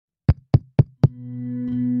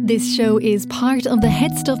This show is part of the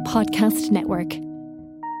Head Stuff Podcast Network.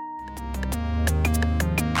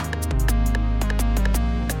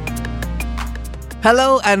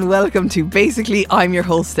 Hello and welcome to Basically. I'm your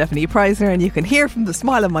host Stephanie Preisner, and you can hear from the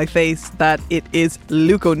smile on my face that it is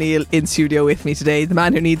Luke O'Neill in studio with me today, the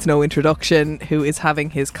man who needs no introduction, who is having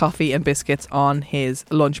his coffee and biscuits on his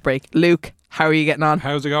lunch break. Luke, how are you getting on?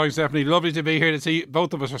 How's it going, Stephanie? Lovely to be here to see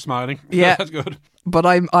both of us are smiling. Yeah. That's good. But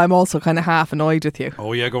I'm also kind of half annoyed with you.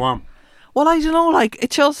 Oh yeah, go on. Well, I don't know,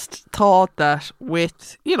 it just thought that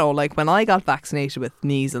with, when I got vaccinated with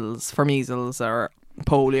measles or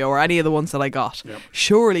polio or any of the ones that I got,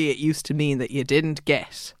 surely it used to mean that you didn't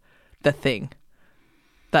get the thing.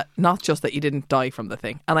 That not just that you didn't die from the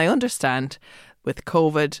thing. And I understand with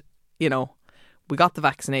COVID, we got the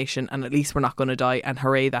vaccination and at least we're not going to die, and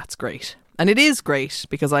hooray, that's great. And it is great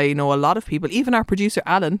because I know a lot of people, even our producer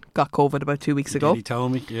Alan got COVID about 2 weeks ago. He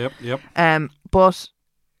told me, yep. But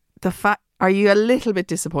are you a little bit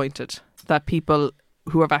disappointed that people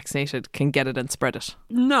who are vaccinated can get it and spread it?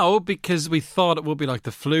 No, because we thought it would be like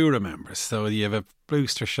the flu, remember? So you have a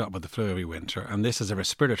booster shot with the flu every winter, and this is a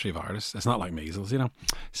respiratory virus. It's not like measles,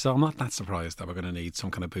 So I'm not that surprised that we're going to need some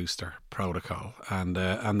kind of booster protocol, and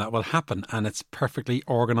that will happen, and it's perfectly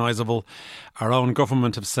organisable. Our own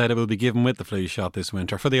government have said it will be given with the flu shot this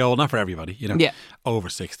winter for the old, not for everybody, Yeah. Over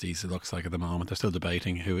 60s, it looks like at the moment. They're still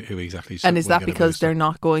debating who exactly. And is that because they're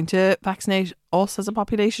not going to vaccinate us as a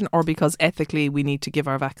population, or because ethically we need to give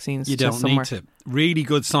our vaccines you to don't somewhere? need to. Really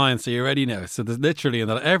good science, so you already know. So there's literally, and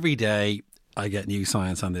that every day I get new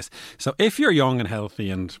science on this. So if you're young and healthy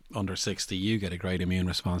and under 60, you get a great immune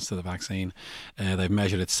response to the vaccine. They've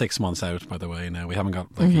measured it 6 months out, by the way. Now, we haven't got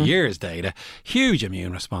a year's data. Huge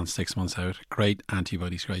immune response 6 months out. Great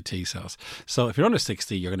antibodies, great T cells. So if you're under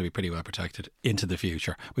 60, you're going to be pretty well protected into the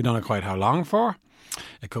future. We don't know quite how long for.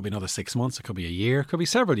 It could be another 6 months, it could be a year, it could be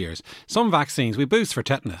several years. Some vaccines, we boost for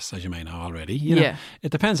tetanus, as you may know already.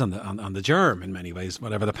 It depends on the germ in many ways,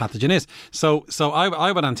 whatever the pathogen is. So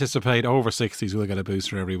I would anticipate over 60s we'll get a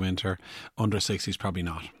booster every winter. Under 60s, probably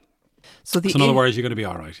not. So in other words, you're going to be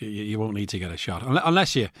all right. You won't need to get a shot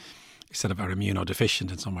unless you sort of are immunodeficient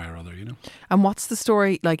in some way or other, And what's the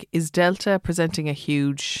story? Is Delta presenting a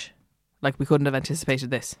huge, we couldn't have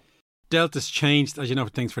anticipated this? Delta's changed, as you know,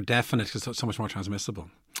 things for definite because it's so much more transmissible.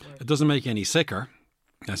 Right. It doesn't make you any sicker,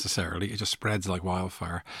 necessarily. It just spreads like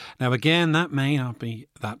wildfire. Now, again, that may not be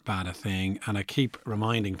that bad a thing, and I keep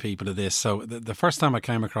reminding people of this. So the first time I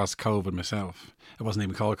came across COVID myself, it wasn't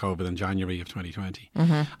even called COVID in January of 2020.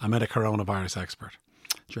 I met a coronavirus expert,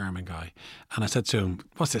 German guy, and I said to him,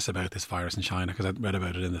 what's this about this virus in China? Because I'd read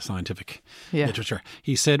about it in the scientific literature.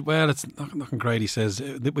 He said, well, it's not looking great. He says,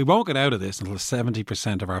 we won't get out of this until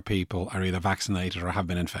 70% of our people are either vaccinated or have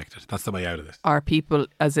been infected. That's the way out of this. Our people,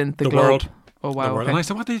 as in the globe? World. Oh, wow. Okay. And I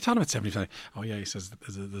said, what are you talking about, 70%? Oh, yeah, he says,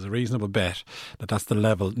 there's a reasonable bet that's the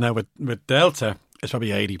level. Now, with Delta, it's probably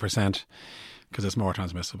 80%. Because it's more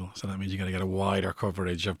transmissible. So that means you've got to get a wider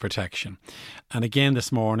coverage of protection. And again this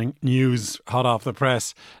morning, news hot off the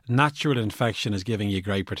press, natural infection is giving you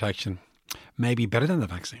great protection. Maybe better than the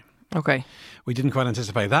vaccine. Okay. We didn't quite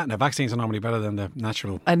anticipate that. Now, vaccines are normally better than the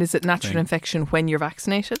natural. And is it natural infection when you're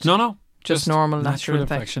vaccinated? No. Just normal natural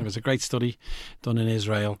infection. It was a great study done in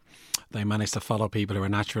Israel. They managed to follow people who were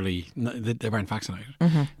they weren't vaccinated.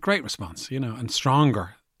 Great response, and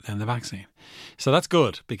stronger than the vaccine. So that's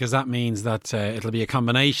good, because that means that it'll be a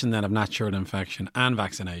combination then of natural infection and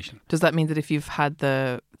vaccination. Does that mean that if you've had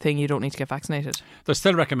the thing, you don't need to get vaccinated? They're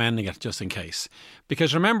still recommending it just in case.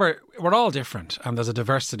 Because remember, we're all different and there's a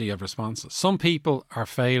diversity of responses. Some people are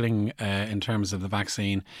failing in terms of the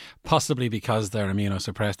vaccine, possibly because they're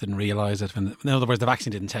immunosuppressed, didn't realise it. In other words, the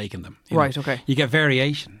vaccine didn't take in them. Right, okay. You get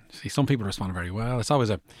variation. See, some people respond very well. It's always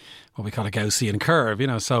what we call a Gaussian curve,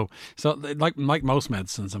 So like most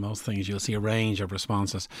medicines and most things, you'll see a range of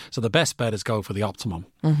responses. So the best bet is go for the optimum,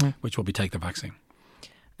 which will be take the vaccine.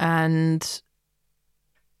 And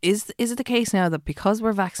is it the case now that because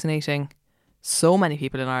we're vaccinating so many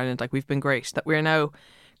people in Ireland, we've been great, that we're now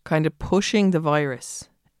kind of pushing the virus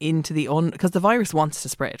into because the virus wants to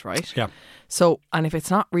spread, right? Yeah. So, and if it's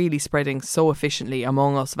not really spreading so efficiently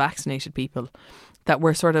among us vaccinated people, that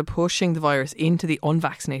we're sort of pushing the virus into the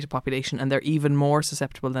unvaccinated population, and they're even more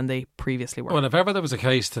susceptible than they previously were. Well, if ever there was a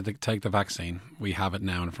case to take the vaccine, we have it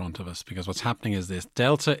now in front of us, because what's happening is this: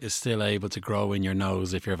 Delta is still able to grow in your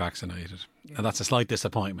nose if you're vaccinated. And that's a slight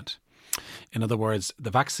disappointment. In other words,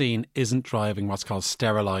 the vaccine isn't driving what's called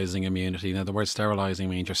sterilising immunity. Now, the word sterilising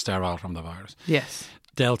means you're sterile from the virus. Yes.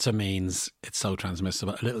 Delta means it's so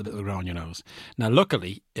transmissible, a little bit will grow in your nose. Now,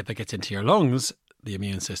 luckily, if it gets into your lungs, the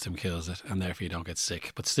immune system kills it, and therefore you don't get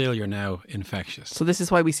sick. But still, you're now infectious. So this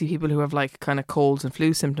is why we see people who have like kind of colds and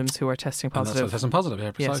flu symptoms who are testing And that's positive. what testing positive,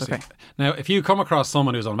 yeah, precisely. Yes, okay. Now, if you come across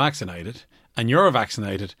someone who's unvaccinated and you're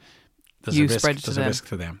vaccinated, there's You a risk, spread it to there's them, a risk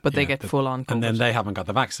to them. but they get full on COVID. And then they haven't got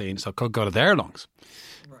the vaccine, so it could go to their lungs.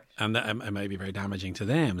 And it may be very damaging to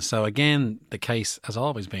them. So again, the case has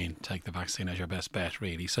always been take the vaccine as your best bet,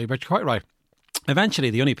 really. So you're quite right.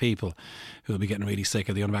 Eventually, the only people who will be getting really sick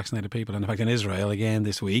are the unvaccinated people. And in fact, in Israel, again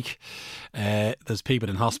this week, there's people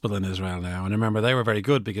in hospital in Israel now. And remember, they were very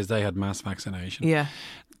good because they had mass vaccination. Yeah.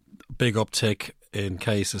 Big uptick in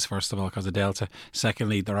cases, first of all, because of Delta.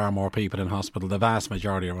 Secondly, there are more people in hospital. The vast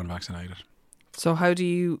majority are unvaccinated. So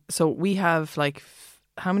so we have like,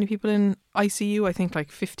 how many people in ICU? I think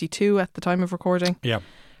like 52 at the time of recording. Yeah.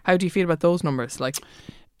 How do you feel about those numbers? Like,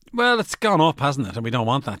 Well, it's gone up, hasn't it? And we don't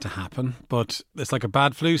want that to happen. But it's like a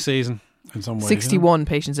bad flu season in some ways. 61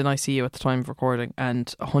 patients in ICU at the time of recording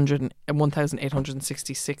and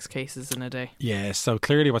 1,866 cases in a day. Yeah, so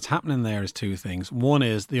clearly what's happening there is two things. One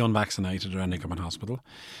is the unvaccinated are ending up in hospital.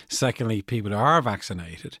 Secondly, people who are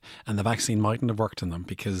vaccinated and the vaccine mightn't have worked on them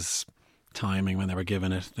because timing when they were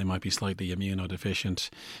given it, they might be slightly immunodeficient.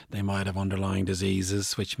 They might have underlying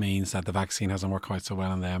diseases, which means that the vaccine hasn't worked quite so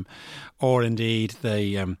well on them. Or indeed,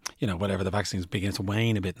 they, whatever, the vaccines begin to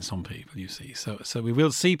wane a bit in some people, you see. So we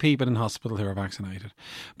will see people in hospital who are vaccinated.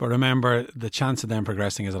 But remember, the chance of them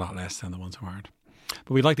progressing is a lot less than the ones who aren't.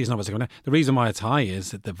 But we'd like these numbers to go down. The reason why it's high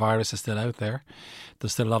is that the virus is still out there.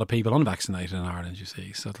 There's still a lot of people unvaccinated in Ireland, you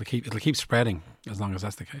see. So it'll keep spreading as long as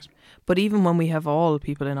that's the case. But even when we have all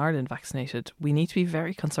people in Ireland vaccinated, we need to be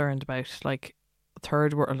very concerned about like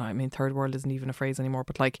third world. I mean, third world isn't even a phrase anymore,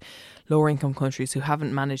 but like lower income countries who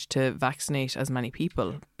haven't managed to vaccinate as many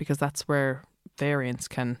people, because that's where variants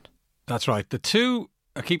can. That's right.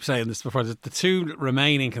 I keep saying this before, the two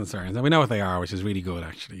remaining concerns, and we know what they are, which is really good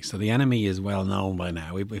actually. So the enemy is well known by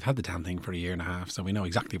now. We've had the damn thing for a year and a half, so we know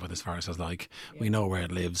exactly what this virus is like. We know where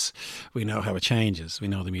it lives. We know how it changes. We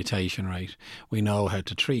know the mutation rate. We know how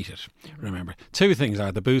to treat it. Remember, two things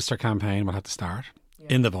are the booster campaign will have to start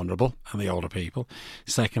in the vulnerable and the older people.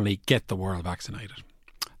 Secondly, get the world vaccinated.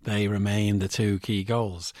 They remain the two key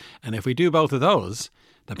goals. And if we do both of those,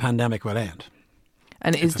 the pandemic will end.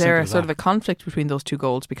 And is there a sort of a conflict between those two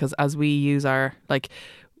goals? Because as we use our, like,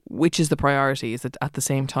 which is the priority? Is it at the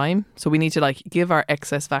same time? So we need to like give our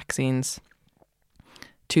excess vaccines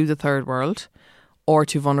to the third world or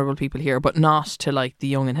to vulnerable people here, but not to like the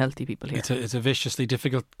young and healthy people here. It's a viciously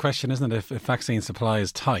difficult question, isn't it? If vaccine supply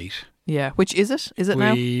is tight. Yeah, which is it? Is it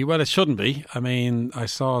now? Well, it shouldn't be. I mean, I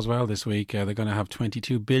saw as well this week they're going to have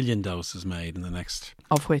 22 billion doses made in the next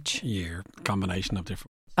of which year, combination of different.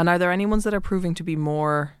 And are there any ones that are proving to be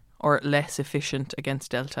more or less efficient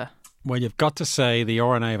against Delta? Well, you've got to say the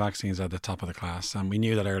RNA vaccines are at the top of the class, and we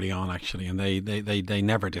knew that early on actually, and they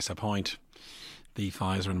never disappoint. The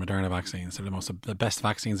Pfizer and Moderna vaccines are the best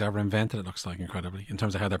vaccines ever invented, it looks like, incredibly, in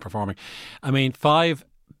terms of how they're performing. I mean, 5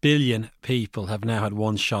 billion people have now had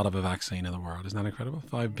one shot of a vaccine in the world. Isn't that incredible?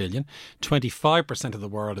 5 billion. 25% of the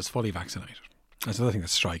world is fully vaccinated. That's another thing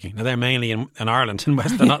that's striking. Now, they're mainly in Ireland and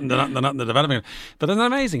West. They're not in the developing. But isn't that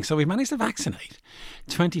amazing? So we've managed to vaccinate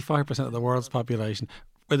 25% of the world's population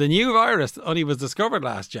with a new virus that only was discovered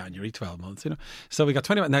last January, 12 months. So we got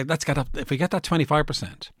 20. Now, let's get up. If we get that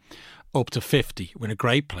 25% up to 50, we're in a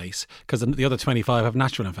great place, because the other 25 have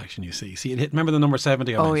natural infection, you see. Remember the number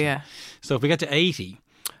 70 I mentioned? Oh, yeah. So if we get to 80...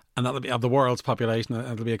 and that'll be of the world's population,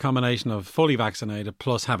 it'll be a combination of fully vaccinated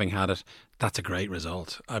plus having had it. That's a great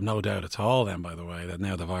result. I've no doubt at all then, by the way, that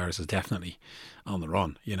now the virus is definitely on the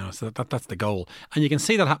run, so that's the goal. And you can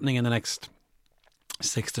see that happening in the next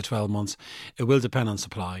 6 to 12 months. It will depend on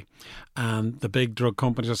supply. And the big drug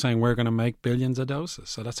companies are saying we're going to make billions of doses.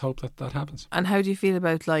 So let's hope that happens. And how do you feel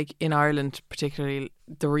about, like, in Ireland, particularly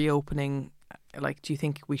the reopening? Like, do you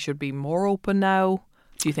think we should be more open now?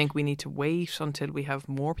 Do you think we need to wait until we have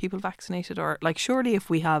more people vaccinated? Or, like, surely if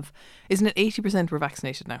we have, isn't it 80% we're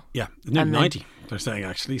vaccinated now? Yeah, 90, they're saying,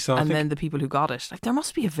 actually. So then the people who got it, like, there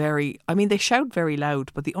must be they shout very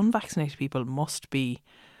loud, but the unvaccinated people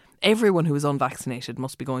everyone who is unvaccinated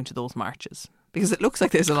must be going to those marches. Because it looks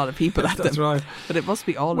like there's a lot of people at them. That's right. But it must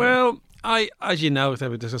be all of them. Well, as you know,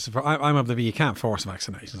 I'm of the view you can't force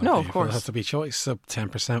vaccinations. No, of course. It has to be choice. So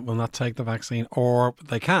 10% will not take the vaccine, or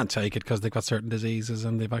they can't take it because they've got certain diseases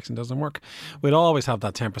and the vaccine doesn't work. We'll always have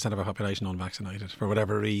that 10% of our population unvaccinated for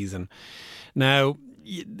whatever reason. Now,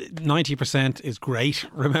 90% is great.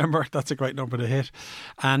 Remember, that's a great number to hit.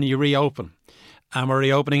 And you reopen. And we're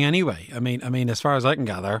reopening anyway. I mean, as far as I can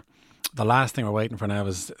gather, the last thing we're waiting for now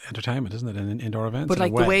is entertainment, isn't it? In indoor events. But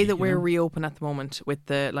like the way that we're know? reopened at the moment with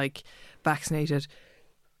the like vaccinated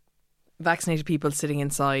people sitting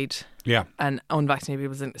inside, Yeah, and unvaccinated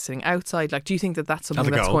people sitting outside. Like, do you think that that's something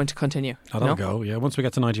That'll that's go. going to continue? that'll go. Yeah, once we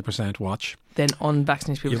get to 90%, watch. Then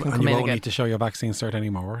unvaccinated people can And come you in won't again. need to show your vaccine cert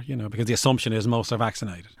anymore, you know, because the assumption is most are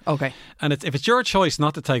vaccinated. Okay. And if it's your choice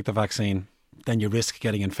not to take the vaccine, then you risk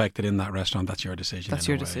getting infected in that restaurant. That's your decision. That's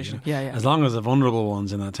in a your way, decision. you know. Yeah, yeah. As long as the vulnerable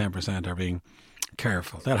ones in that 10% are being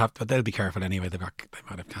careful, they'll be careful anyway. They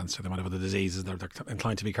might have cancer, they might have other diseases. They're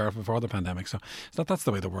inclined to be careful before the pandemic. So that's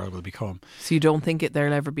the way the world will become. So you don't think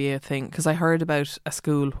there'll ever be a thing? Because I heard about a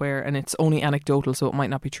school where, and it's only anecdotal, so it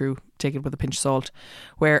might not be true, take it with a pinch of salt,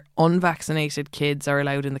 where unvaccinated kids are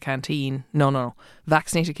allowed in the canteen. No.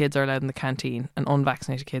 Vaccinated kids are allowed in the canteen and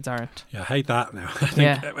unvaccinated kids aren't. Yeah, I hate that now. I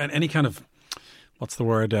think any kind of, what's the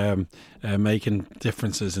word, making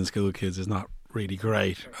differences in school kids is not really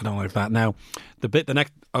great. I don't like that. Now,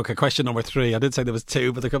 question number 3. I did say there was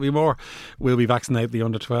 2, but there could be more. Will we vaccinate the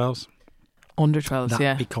under 12s? Under 12s, That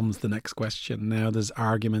yeah. becomes the next question. Now, there's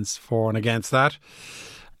arguments for and against that.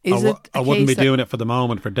 Is it a I wouldn't be case that- doing it for the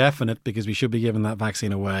moment for definite, because we should be giving that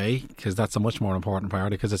vaccine away, because that's a much more important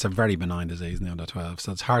priority, because it's a very benign disease in the under 12.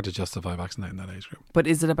 So it's hard to justify vaccinating that age group. But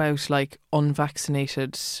is it about like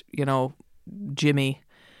unvaccinated, Jimmy,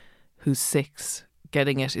 who's 6,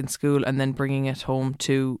 getting it in school and then bringing it home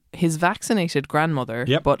to his vaccinated grandmother?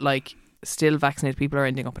 Yep. But like still vaccinated people are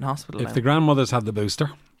ending up in hospital If now. the grandmothers have the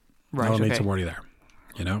booster, Right, no need okay. to worry there,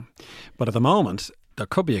 you know. But at the moment, there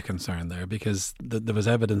could be a concern there, because there was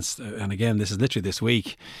evidence, and again, this is literally this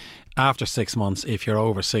week, after 6 months, if you're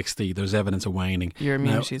over 60, there's evidence of waning. Your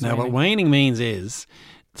immunity is now waning. what waning means is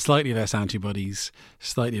slightly less antibodies,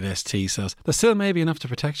 slightly less T cells. There still may be enough to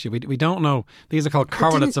protect you. We don't know. These are called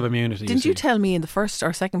correlates of immunity. Didn't you see. tell me in the first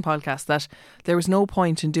or second podcast that there was no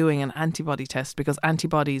point in doing an antibody test because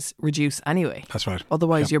antibodies reduce anyway? That's right.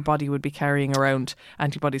 Otherwise, Yeah. your body would be carrying around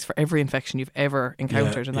antibodies for every infection you've ever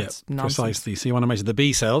encountered, and that's nonsense. Precisely. So you want to measure the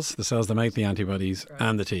B cells, the cells that make the antibodies,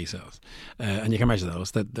 and the T cells, and you can measure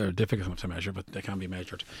those. They're difficult enough to measure, but they can be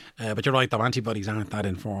measured. But you're right, though, antibodies aren't that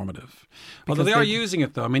informative. Although they are using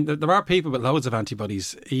it, though. I mean, there are people with loads of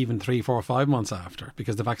antibodies, even 3, 4, 5 months after,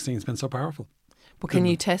 because the vaccine's been so powerful. But can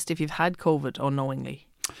you test if you've had COVID unknowingly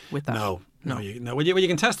with that? No. Well, you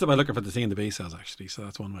can test it by looking for the T and the B cells, actually. So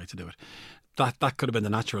that's one way to do it. That could have been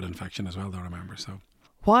the natural infection as well, though, remember. So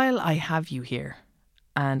While I have you here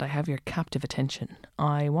and I have your captive attention,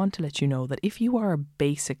 I want to let you know that if you are a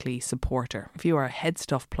Basically supporter, if you are a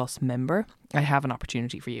Headstuff Plus member, I have an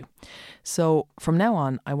opportunity for you. So from now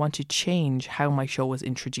on, I want to change how my show was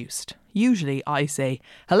introduced. Usually I say,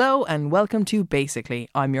 hello and welcome to Basically.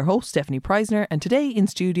 I'm your host, Stephanie Preisner, and today in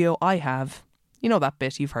studio I have, that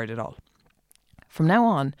bit, you've heard it all. From now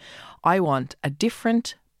on, I want a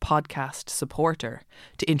different podcast supporter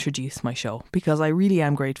to introduce my show, because I really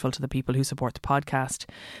am grateful to the people who support the podcast.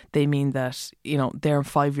 They mean that, their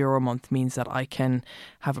 €5 a month means that I can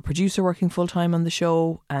have a producer working full time on the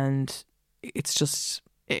show, and it's just,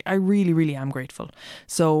 I really, really am grateful.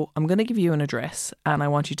 So I'm going to give you an address and I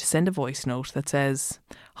want you to send a voice note that says,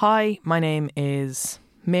 hi, my name is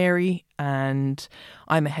Mary and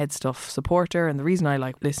I'm a Headstuff supporter, and the reason I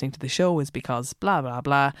like listening to the show is because blah, blah,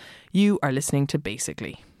 blah. You are listening to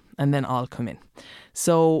Basically. And then I'll come in.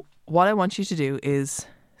 So what I want you to do is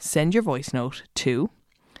send your voice note to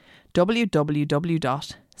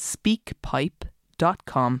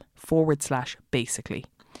www.speakpipe.com/basically.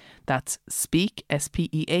 That's speak,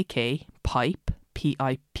 SPEAK, pipe,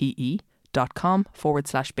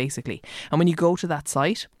 PIPE.com/basically. And when you go to that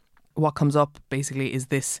site, what comes up basically is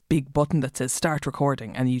this big button that says start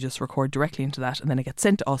recording, and you just record directly into that, and then it gets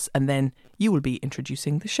sent to us, and then you will be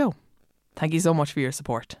introducing the show. Thank you so much for your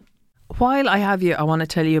support. While I have you, I want to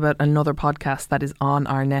tell you about another podcast that is on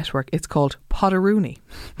our network. It's called Potteroony,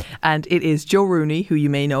 and it is Joe Rooney, who you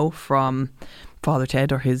may know from Father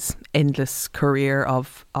Ted or his endless career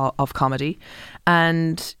of comedy.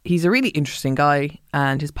 And he's a really interesting guy,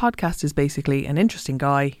 and his podcast is basically an interesting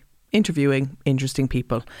guy interviewing interesting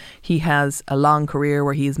people. He has a long career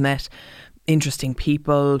where he has met interesting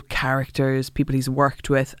people, characters, people he's worked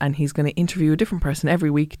with, and he's going to interview a different person every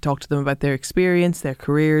week, talk to them about their experience, their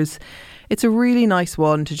careers. It's a really nice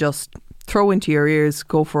one to just throw into your ears,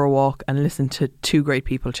 go for a walk and listen to two great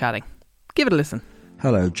people chatting. Give it a listen.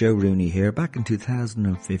 Hello, Joe Rooney here. Back in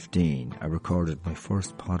 2015, I recorded my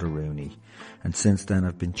first Potteroony, and since then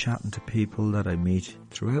I've been chatting to people that I meet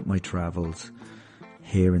throughout my travels,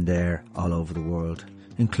 here and there, all over the world,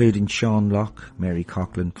 including Sean Locke, Mary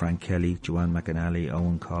Coughlin, Frank Kelly, Joanne McAnally,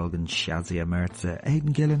 Owen Colgan, Shazia Mertza,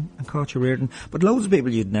 Aidan Gillen and Katja Reardon, but loads of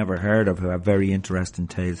people you'd never heard of who have very interesting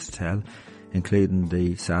tales to tell, including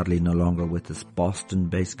the sadly no longer with us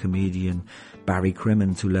Boston-based comedian Barry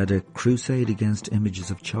Crimmins, who led a crusade against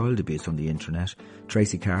images of child abuse on the internet,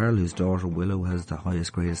 Tracy Carroll, whose daughter Willow has the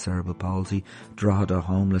highest grade of cerebral palsy, Drogheda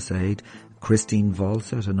Homeless Aid, Christine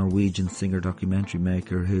Volset, a Norwegian singer-documentary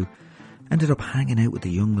maker who ended up hanging out with the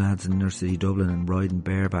young lads in inner city Dublin and riding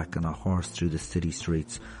bareback on a horse through the city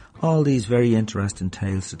streets. All these very interesting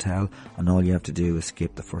tales to tell, and all you have to do is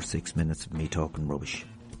skip the first 6 minutes of me talking rubbish.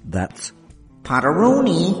 That's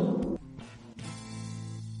Potteroni.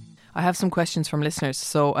 I have some questions from listeners.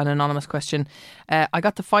 So, an anonymous question. I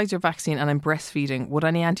got the Pfizer vaccine and I'm breastfeeding. Would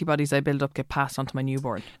any antibodies I build up get passed on to my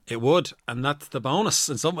newborn? It would, and that's the bonus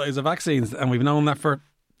in some ways of vaccines. And we've known that for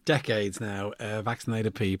decades now.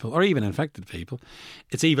 Vaccinated people, or even infected people,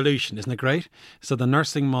 it's evolution, isn't it great? So the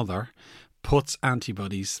nursing mother puts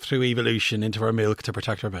antibodies through evolution into her milk to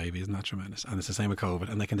protect her baby. Isn't that tremendous? And it's the same with COVID.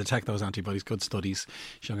 And they can detect those antibodies. Good studies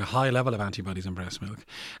showing a high level of antibodies in breast milk.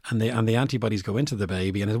 And the antibodies go into the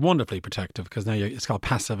baby and it's wonderfully protective because now it's called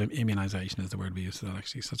passive immunisation is the word we use for that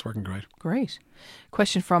actually. So it's working great. Great.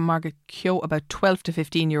 Question from Margaret Keogh about 12 to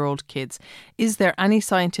 15-year-old kids. Is there any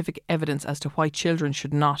scientific evidence as to why children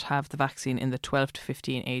should not have the vaccine in the 12 to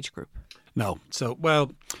 15 age group? No. So,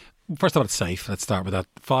 well, first of all, it's safe. Let's start with that.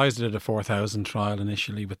 Pfizer did a 4,000 trial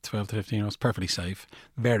initially with 12 to 15 year olds. Perfectly safe,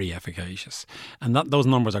 very efficacious. And those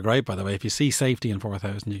numbers are great, by the way. If you see safety in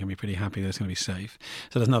 4,000, you can be pretty happy that it's going to be safe.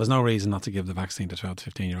 So there's no reason not to give the vaccine to 12 to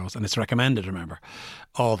 15 year olds. And it's recommended, remember.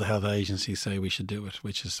 All the health agencies say we should do it,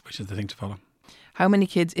 which is the thing to follow. How many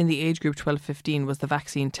kids in the age group 12-15 was the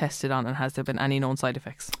vaccine tested on, and has there been any known side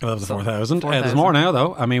effects? Well, that was 4,000. There's more now,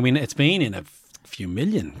 though. I mean, it's been in a few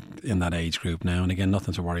million in that age group now, and again,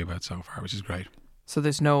 nothing to worry about so far, which is great. So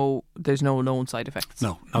there's no known side effects?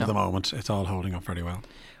 No, not at the moment. It's all holding up very well.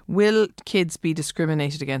 Will kids be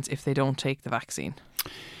discriminated against if they don't take the vaccine?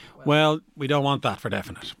 Well, we don't want that for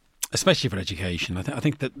definite, especially for education. I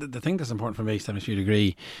think that the thing that's important for me, Stephen, if you'd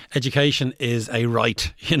agree, education is a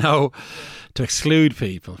right, to exclude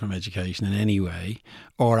people from education in any way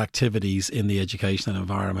or activities in the educational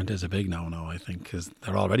environment is a big no-no, I think, because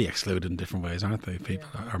they're already excluded in different ways, aren't they? People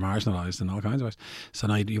are marginalised in all kinds of ways. So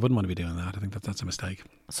no, you wouldn't want to be doing that. I think that's a mistake.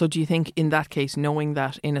 So do you think in that case, knowing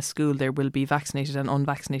that in a school there will be vaccinated and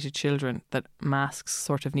unvaccinated children, that masks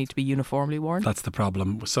sort of need to be uniformly worn? That's the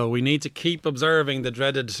problem. So we need to keep observing the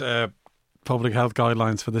dreaded public health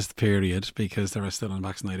guidelines for this period because there are still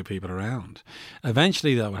unvaccinated people around.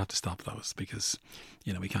 Eventually, though, we'll have to stop those because,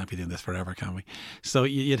 we can't be doing this forever, can we? So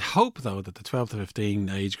you'd hope, though, that the 12 to 15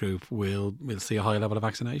 age group will see a high level of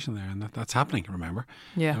vaccination there, and that's happening, remember?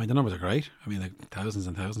 Yeah. I mean, the numbers are great. I mean, thousands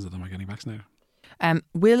and thousands of them are getting vaccinated.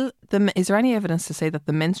 Is there any evidence to say that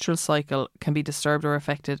the menstrual cycle can be disturbed or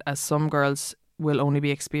affected, as some girls will only be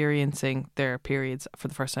experiencing their periods for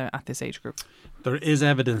the first time at this age group? There is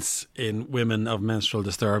evidence in women of menstrual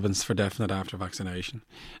disturbance for definite after vaccination,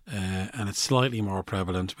 and it's slightly more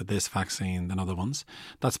prevalent with this vaccine than other ones.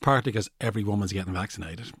 That's partly because every woman's getting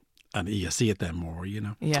vaccinated, and you see it then more, Yeah.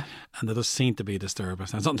 And there does seem to be a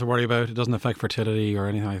disturbance. And it's nothing to worry about. It doesn't affect fertility or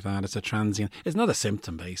anything like that. It's a transient. It's not a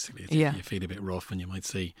symptom, basically. You feel a bit rough and you might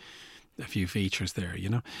see a few features there,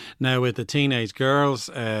 Now with the teenage girls,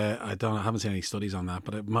 I haven't seen any studies on that,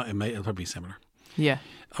 but it'll probably be similar. Yeah.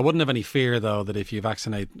 I wouldn't have any fear though that if you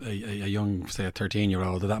vaccinate a young, say a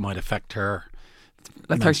 13-year-old, that might affect her.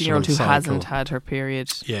 A 13-year-old who cycle. hasn't had her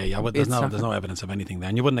period. Yeah. There's no evidence of anything there,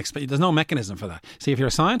 and you wouldn't expect. There's no mechanism for that. See, if you're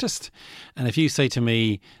a scientist, and if you say to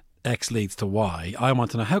me, X leads to Y, I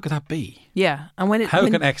want to know how could that be? Yeah, and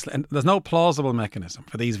and there's no plausible mechanism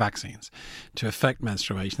for these vaccines to affect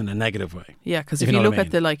menstruation in a negative way. Yeah, because if you look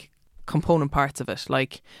at the component parts of it,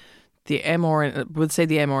 like the mRNA, we'll say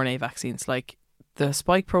the mRNA vaccines, like the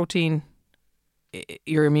spike protein,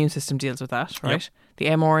 your immune system deals with that, right? Yep. The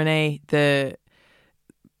mRNA,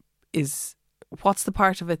 what's the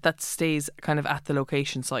part of it that stays kind of at the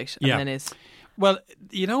location site and then is? Well,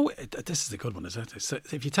 this is a good one, isn't it? So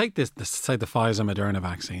if you take this, say the Pfizer Moderna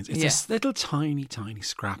vaccines, it's this little tiny, tiny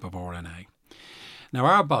scrap of RNA. Now,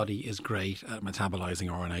 our body is great at metabolizing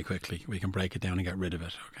RNA quickly. We can break it down and get rid of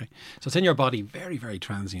it, okay? So it's in your body very, very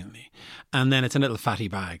transiently. And then it's in a little fatty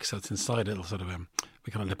bag. So it's inside a little sort of,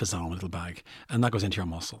 we call it liposome, a little bag. And that goes into your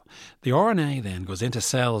muscle. The RNA then goes into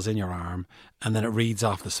cells in your arm and then it reads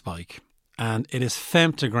off the spike. And it is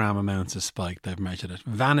femtogram amounts of spike they've measured it.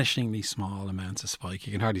 Vanishingly small amounts of spike.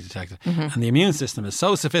 You can hardly detect it. And the immune system is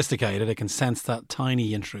so sophisticated it can sense that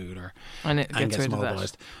tiny intruder And it gets rid of that.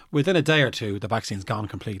 mobilised. Within a day or two, the vaccine's gone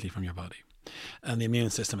completely from your body. And the immune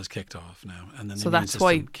system is kicked off now. And then So the immune that's system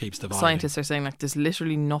why keeps dividing. scientists are saying, like, there's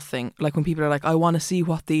literally nothing. Like, when people are like, I want to see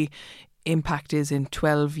what the impact is in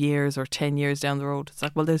 12 years or 10 years down the road. It's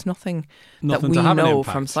like, well, there's nothing that we to have an know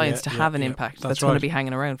impact. from science Yeah, to yeah, have an yeah. impact That's that's going right. to be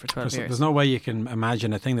hanging around for 12 years. There's no way you can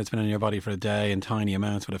imagine a thing that's been in your body for a day in tiny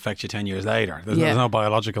amounts would affect you 10 years later. There's, Yeah. there's no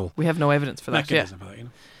biological We have no evidence for that. Yeah. mechanism for that, you know?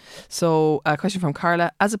 So, a question from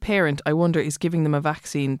Carla. As a parent, I wonder, is giving them a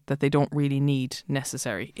vaccine that they don't really need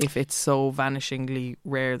necessary if it's so vanishingly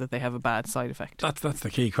rare that they have a bad side effect? That's the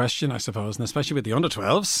key question, I suppose, and especially with the under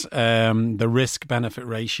 12s, the risk benefit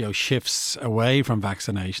ratio shifts away from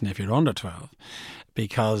vaccination if you're under 12,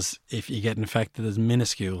 because if you get infected, there's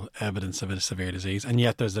minuscule evidence of a severe disease, and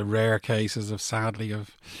yet there's the rare cases of, sadly,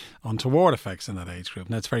 of untoward effects in that age group.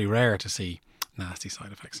 Now, it's very rare to see nasty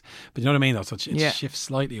side effects, but you know what I mean, though, so it shifts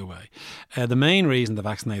slightly away. The main reason to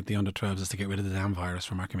vaccinate the under 12s is to get rid of the damn virus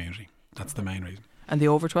from our community. That's the main reason. And the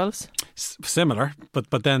over 12s? Similar,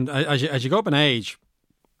 but then as you go up in age,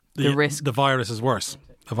 The risk. the virus is worse.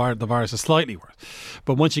 The virus is slightly worse,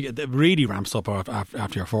 but once you get, it really ramps up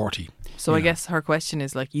after you're 40. So I guess her question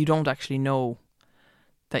is, like, you don't actually know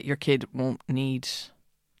that your kid won't need,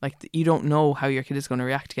 like, you don't know how your kid is going to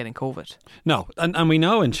react to getting COVID. No, and we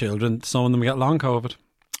know in children some of them get long COVID.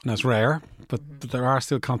 Now it's rare, but there are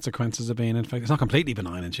still consequences of being infected. It's not completely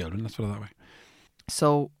benign in children. Let's put it that way.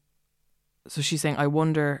 So she's saying, I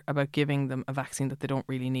wonder about giving them a vaccine that they don't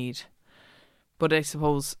really need. But I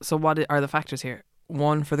suppose, so what are the factors here?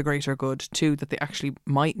 One, for the greater good. Two, that they actually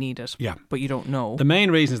might need it, Yeah. but you don't know. The main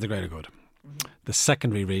reason is the greater good. The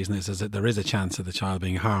secondary reason is that there is a chance of the child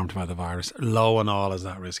being harmed by the virus. Low and all as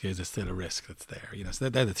that risk is, it's still a risk that's there. You know, so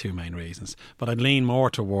they're the two main reasons. But I'd lean more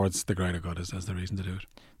towards the greater good as the reason to do it.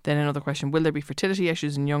 Then another question, will there be fertility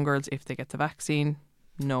issues in young girls if they get the vaccine?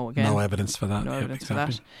 No, again. No evidence for that. No Yeah, evidence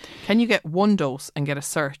exactly. for that. Can you get one dose and get a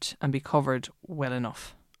cert and be covered well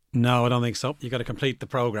enough? No, I don't think so. You got to complete the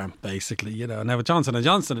program, basically. You know, now with Johnson &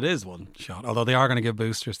 Johnson, it is one shot. Although they are going to give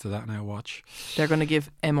boosters to that now. Watch They're going to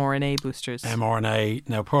give mRNA boosters. mRNA.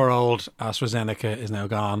 Now, poor old AstraZeneca is now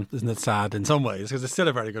gone. Isn't it sad in some ways? Because it's still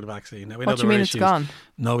a very good vaccine. Now, we know What do there you were mean issues. it's gone?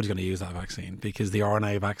 Nobody's going to use that vaccine because the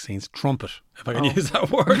RNA vaccines trump it, if I can use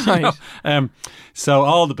that word. you Right. know. So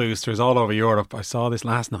all the boosters all over Europe, I saw this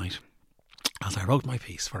last night as I wrote my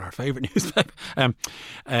piece for our favourite newspaper,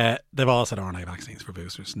 they've all said RNA vaccines for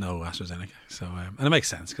boosters, no AstraZeneca. So, and it makes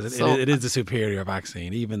sense because it is the superior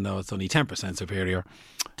vaccine, even though it's only 10% superior.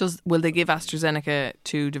 Will they give AstraZeneca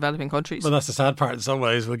to developing countries? Well, that's the sad part in some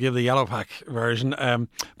ways. We'll give the yellow pack version.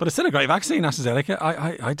 But it's still a great vaccine, AstraZeneca.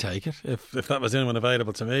 I'd take it. If that was anyone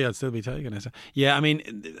available to me, I'd still be taking it. Yeah, I mean,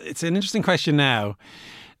 it's an interesting question now.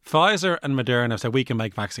 Pfizer and Moderna have said we can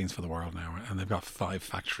make vaccines for the world now, and they've got 5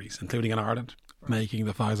 factories, including in Ireland, making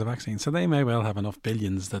the Pfizer vaccine. So they may well have enough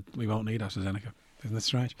billions that we won't need AstraZeneca. Isn't this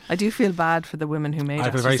strange? I do feel bad for the women who made AstraZeneca.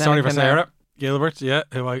 I feel very sorry for now. Sarah Gilbert, who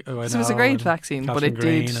I know. So it was a great and vaccine, but Catherine it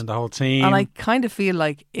Green did. and the whole team. And I kind of feel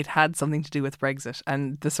like it had something to do with Brexit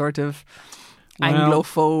and the sort of Well,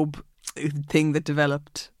 Anglophobe thing that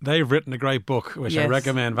developed. They've written a great book, which I Yes.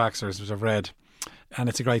 recommend vaxxers, which I've read. And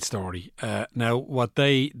it's a great story. Now, what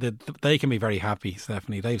they can be very happy,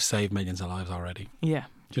 Stephanie. They've saved millions of lives already. Yeah.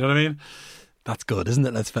 Do you know what I mean? That's good, isn't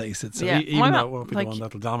it? Let's face it. So Yeah. even Why though not? it won't be Like, the one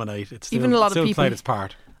that'll dominate, it's still, even a lot of still people- played its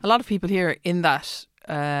part. A lot of people here in that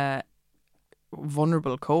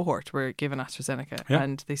vulnerable cohort were given AstraZeneca, Yeah.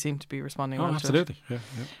 and they seem to be responding Oh, well absolutely. Yeah,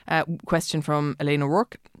 yeah. to it. Question from Elaine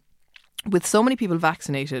O'Rourke. With so many people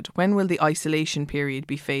vaccinated, when will the isolation period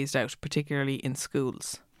be phased out, particularly in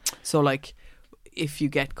schools? So, like, if you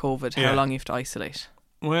get COVID, how Yeah. long you have to isolate?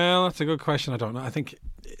 Well, that's a good question. I don't know. I think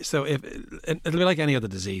so. If it'll be like any other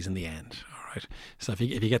disease in the end. All right. So if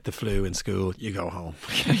you get the flu in school, you go home.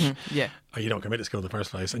 Yeah. Or you don't commit to school in the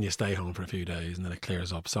first place, and you stay home for a few days, and then it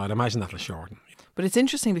clears up. So I'd imagine that'll shorten. But it's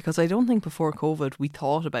interesting because I don't think before COVID we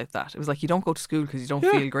thought about that. It was like, you don't go to school because you don't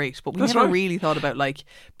Yeah, feel great. But we that's never right. really thought about, like,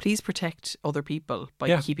 please protect other people by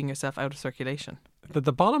Yeah. keeping yourself out of circulation.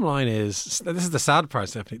 The bottom line is, this is the sad part,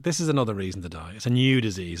 Stephanie. This is another reason to die. It's a new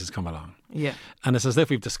disease has come along. Yeah. And it's as if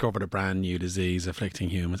we've discovered a brand new disease afflicting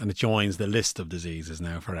humans, and it joins the list of diseases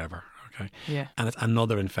now forever. Okay. Yeah. And it's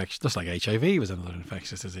another infection, just like HIV was another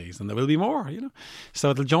infectious disease, and there will be more, you know.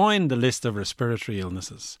 So it'll join the list of respiratory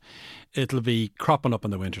illnesses. It'll be cropping up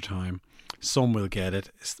in the wintertime. Some will get it.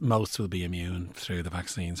 Most will be immune through the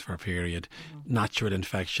vaccines for a period. Natural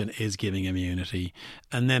infection is giving immunity.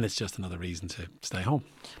 And then it's just another reason to stay home.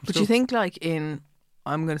 But you think like in,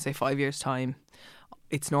 I'm going to say 5 years' time,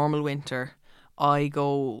 it's normal winter. I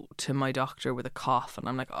go to my doctor with a cough and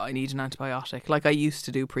I'm like, I need an antibiotic, like I used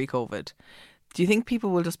to do pre-COVID. Do you think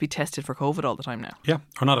people will just be tested for COVID all the time now? Yeah,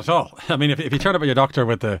 or not at all. I mean, if you turn up at your doctor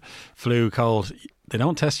with the flu, cold, they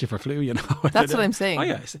don't test you for flu, you know. That's what I'm saying. Oh,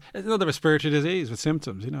 yeah. It's another respiratory disease with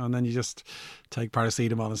symptoms, you know, and then you just take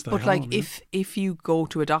paracetamol and stay home. But like you know? if you go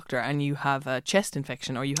to a doctor and you have a chest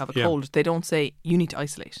infection or you have a cold, they don't say you need to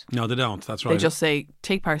isolate. No, they don't. That's right. They just say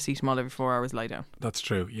take paracetamol every 4 hours, lie down. That's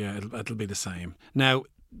true. Yeah, it'll be the same. Now,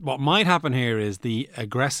 what might happen here is the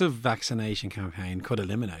aggressive vaccination campaign could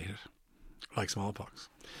eliminate it, like smallpox.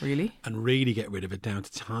 Really? And really get rid of it down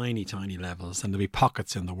to tiny, tiny levels. And there'll be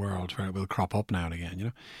pockets in the world where it will crop up now and again, you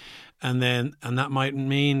know. And that might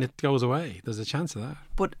mean it goes away. There's a chance of that.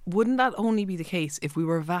 But wouldn't that only be the case if we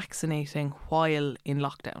were vaccinating while in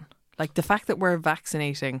lockdown? Like the fact that we're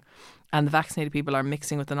vaccinating and the vaccinated people are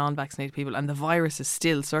mixing with the non-vaccinated people and the virus is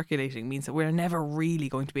still circulating means that we're never really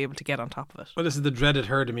going to be able to get on top of it. Well, this is the dreaded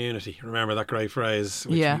herd immunity. Remember that great phrase,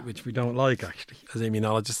 which we don't like, actually. As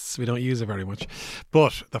immunologists, we don't use it very much.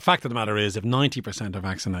 But the fact of the matter is, if 90% are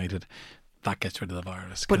vaccinated, that gets rid of the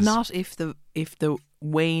virus. But not if the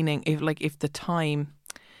waning, if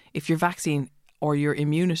your vaccine or your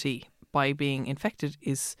immunity by being infected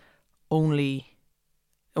is only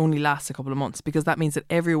lasts a couple of months, because that means that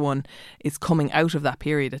everyone is coming out of that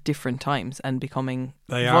period at different times and becoming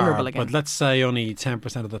vulnerable again. But let's say only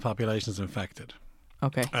 10% of the population is infected.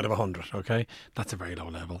 Okay. Out of 100, okay? That's a very low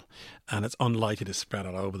level. And it's unlikely to spread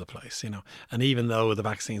all over the place, you know. And even though the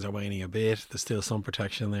vaccines are waning a bit, there's still some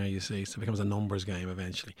protection there, you see. So it becomes a numbers game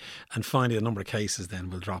eventually. And finally, the number of cases then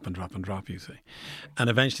will drop and drop and drop, you see. And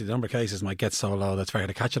eventually the number of cases might get so low that it's very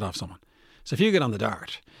hard to catch it off someone. So if you get on the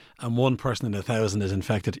dart and 1 person in 1,000 is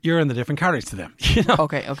infected, you're in the different carriage to them. You know?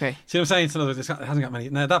 Okay. See what I'm saying? So it hasn't got many.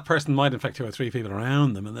 Now that person might infect 2 or 3 people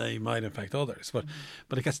around them, and they might infect others, but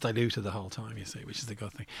it gets diluted the whole time. You see, which is the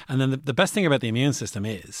good thing. And then the best thing about the immune system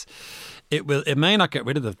is it may not get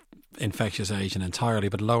rid of the infectious agent entirely,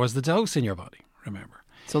 but lowers the dose in your body. Remember.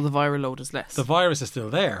 So the viral load is less. The virus is still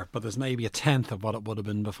there, but there's maybe 1/10 of what it would have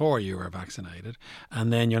been before you were vaccinated,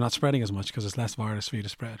 and then you're not spreading as much because there's less virus for you to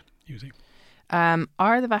spread. Usually.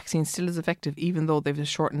 Are the vaccines still as effective even though they've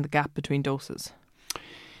shortened the gap between doses?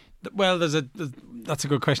 Well, that's a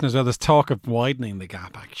good question as well. There's talk of widening the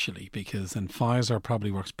gap, actually, because then Pfizer probably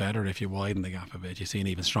works better if you widen the gap a bit. You see an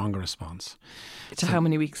even stronger response. To how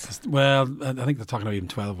many weeks? Well, I think they're talking about even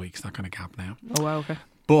 12 weeks, that kind of gap now. Oh, wow, okay.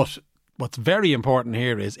 But what's very important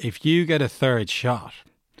here is if you get a third shot,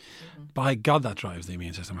 by God, that drives the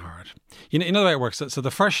immune system hard. You know the way it works. So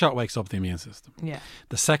the first shot wakes up the immune system. Yeah.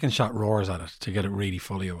 The second shot roars at it to get it really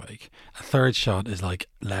fully awake. A third shot is like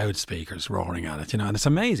loudspeakers roaring at it, you know, and it's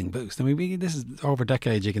an amazing boost. I mean, this is over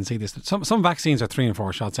decades. You can see this. Some vaccines are 3 and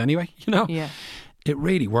 4 shots anyway, you know. Yeah. It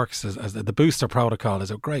really works as the booster protocol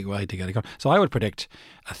is a great way to get it going. So I would predict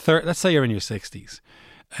a third. Let's say you're in your 60s.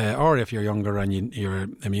 Or if you're younger and you're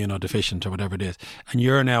immunodeficient or whatever it is, and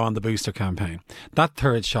you're now on the booster campaign, that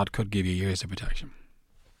third shot could give you years of protection.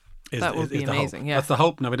 That would be amazing, yeah. That's the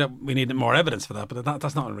hope. Now, we need more evidence for that, but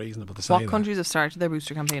that's not unreasonable to say. What countries have started their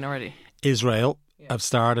booster campaign already? Israel have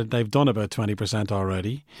started. They've done about 20%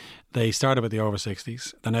 already. They started with the over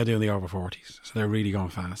 60s. They're now doing the over 40s. So they're really going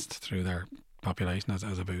fast through their population as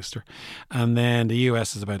a booster. And then the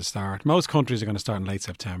US is about to start. Most countries are going to start in late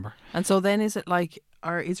September. And so then is it like,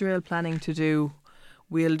 are Israel planning to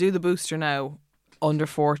we'll do the booster now under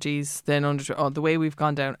 40s, then under the way we've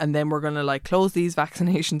gone down, and then we're going to like close these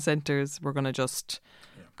vaccination centres, we're going to just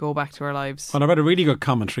go back to our lives. Well, I read a really good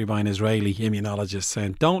commentary by an Israeli immunologist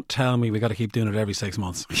saying, don't tell me we got to keep doing it every 6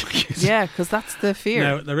 months. Yeah, because that's the fear.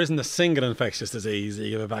 Now, there isn't a single infectious disease that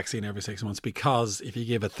you give a vaccine every 6 months, because if you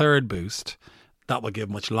give a third boost, that will give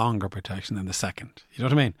much longer protection than the second. You know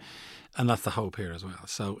what I mean? And that's the hope here as well.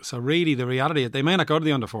 So really the reality is they may not go to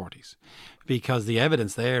the under 40s, because the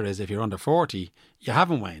evidence there is if you're under 40, you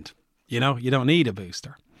haven't waned. You know, you don't need a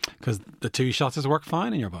booster, because the 2 shots has worked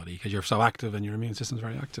fine in your body because you're so active and your immune system's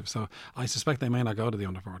very active. So I suspect they may not go to the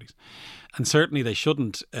under 40s. And certainly they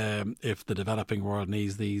shouldn't if the developing world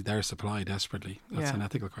needs their supply desperately. That's an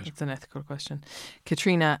ethical question. It's an ethical question.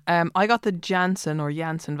 Katrina, I got the Janssen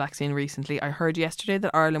vaccine recently. I heard yesterday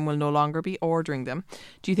that Ireland will no longer be ordering them.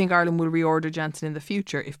 Do you think Ireland will reorder Janssen in the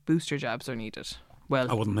future if booster jabs are needed? Well,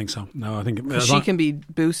 I wouldn't think so. No, I think she can be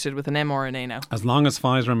boosted with an mRNA now. as long as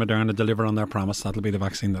Pfizer and Moderna deliver on their promise, that'll be the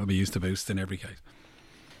vaccine that'll be used to boost in every case.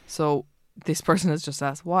 So this person has just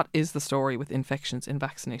asked, what is the story with infections in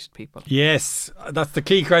vaccinated people? Yes, that's the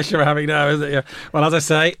key question we're having now, isn't it? Yeah. Well, as I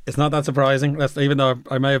say, it's not that surprising. Even though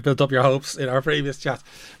I may have built up your hopes in our previous chat,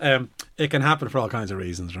 it can happen for all kinds of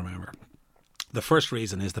reasons. Remember, the first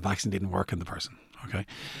reason is the vaccine didn't work in the person. Okay,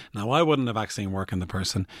 now why wouldn't a vaccine work in the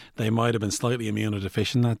person? They might have been slightly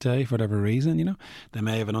immunodeficient that day for whatever reason. They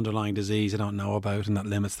may have an underlying disease they don't know about, and that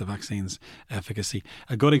limits the vaccine's efficacy.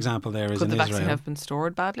 A good example there is Could in the Israel. vaccine have been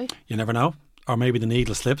stored badly? You never know. Or maybe the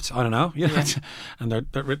needle slipped. I don't know. And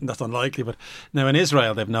they're written, that's unlikely. But now in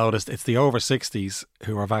Israel, they've noticed it's the over 60s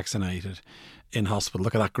who are vaccinated in hospital.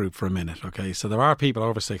 Look at that group for a minute. Okay, so there are people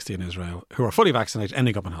over 60 in Israel who are fully vaccinated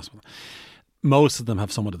ending up in hospital. Most of them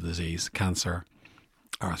have some of the disease, cancer,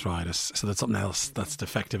 arthritis, so that's something else that's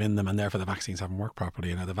defective in them, and therefore the vaccines haven't worked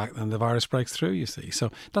properly, and the virus breaks through, you see.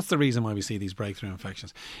 So that's the reason why we see these breakthrough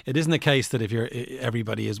infections. It isn't a case that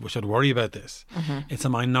everybody should worry about this. It's a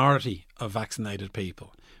minority of vaccinated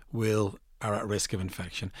people are at risk of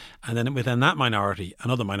infection, and then within that minority,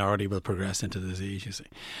 another minority will progress into the disease, you see.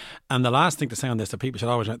 And the last thing to say on this, that people should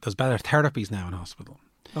always know, there's better therapies now in hospital.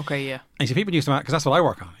 Okay, yeah. And see, people used to, because that's what I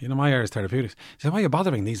work on. My area is therapeutics. They say, why are you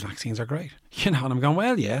bothering? These vaccines are great. And I'm going,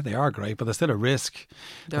 well, yeah, they are great, but there's still a risk.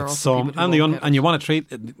 There are that also some, people and who won't get you want to treat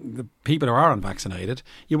the people who are unvaccinated.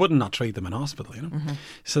 You wouldn't not treat them in hospital,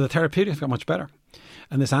 So the therapeutics got much better,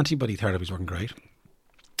 and this antibody therapy is working great.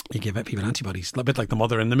 You give people antibodies, a bit like the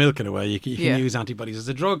mother in the milk in a way. You can use antibodies as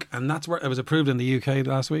a drug, and that's where it was approved in the UK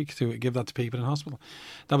last week to give that to people in hospital.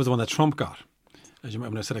 That was the one that Trump got. As you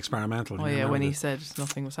remember, when I said experimental. Oh yeah, when he said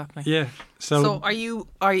nothing was happening. Yeah. So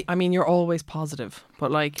I mean, you're always positive,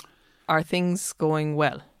 but are things going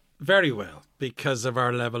well? Very well, because of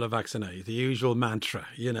our level of vaccination. The usual mantra,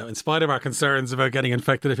 in spite of our concerns about getting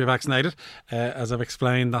infected if you're vaccinated, as I've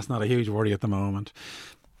explained, that's not a huge worry at the moment.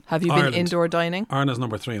 Have you been indoor dining? Ireland's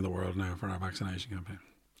number 3 in the world now for our vaccination campaign.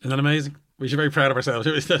 Isn't that amazing? We should be very proud of ourselves.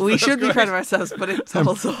 We should be proud of ourselves, but it's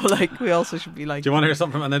also we also should be like... Do you want to hear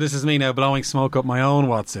something from... Now, this is me now blowing smoke up my own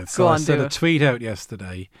what's it. So I sent a tweet out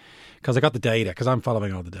yesterday, because I got the data, because I'm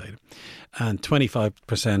following all the data, and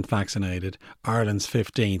 25% vaccinated. Ireland's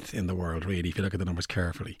 15th in the world, really, if you look at the numbers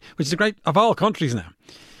carefully, which is a great... Of all countries now.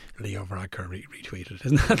 Leo Varadkar retweeted it.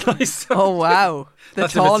 Isn't that nice? Oh, wow. The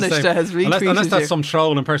Taoiseach has retweeted unless that's some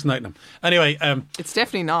troll impersonating him. Anyway. It's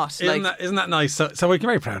definitely not. Isn't that nice? So we can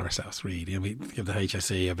be very proud of ourselves, really, and we give the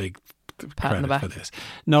HSE a big pat on the back for this.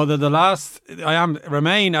 No, the last...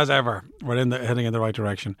 remain as ever. We're heading in the right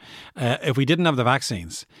direction. If we didn't have the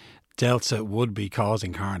vaccines, Delta would be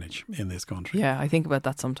causing carnage in this country. Yeah, I think about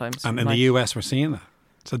that sometimes. And in the US, we're seeing that.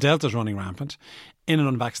 So Delta's running rampant in an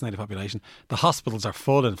unvaccinated population. The hospitals are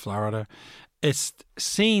full in Florida. It's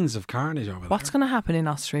scenes of carnage over there. What's going to happen in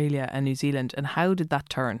Australia and New Zealand, and how did that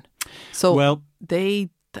turn? So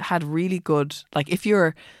they had really good... if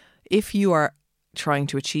you are trying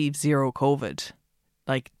to achieve zero COVID,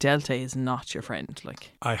 Delta is not your friend.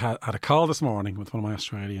 I had a call this morning with one of my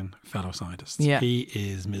Australian fellow scientists. Yeah. He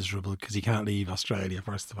is miserable because he can't leave Australia,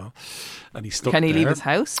 first of all. And he's stuck Can he there. leave his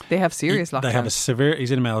house? They have serious lockdowns. They have a severe...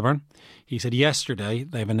 He's in Melbourne. He said yesterday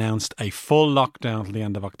they've announced a full lockdown till the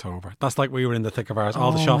end of October. That's like we were in the thick of ours.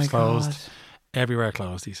 All the shops closed. Everywhere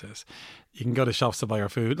closed, he says. You can go to shops to buy your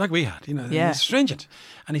food, like we had, It's stringent.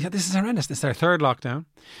 And he said, this is horrendous. This is their third lockdown.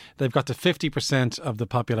 They've got to 50% of the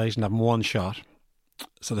population having one shot.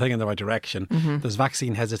 So they're heading in the right direction. There's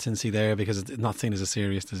vaccine hesitancy there because it's not seen as a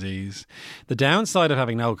serious disease. The downside of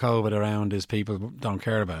having no COVID around is people don't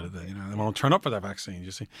care about it. They won't turn up for their vaccines,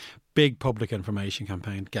 you see. Big public information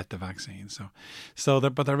campaign, get the vaccine.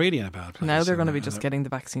 But they're really in a bad place. Now they're going to be just getting the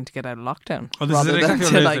vaccine to get out of lockdown. Well, this is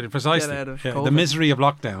exactly what it is, precisely. Get out of the misery of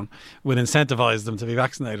lockdown would incentivise them to be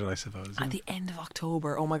vaccinated, I suppose. At the end of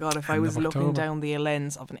October, oh my God, if I was looking down the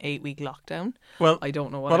lens of an 8-week lockdown, I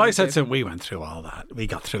don't know what I said to him, we went through all that. We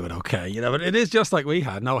got through it okay, but it is just like we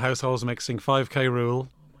had. No households mixing, 5K rule,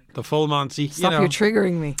 the full Monty. Stop, you're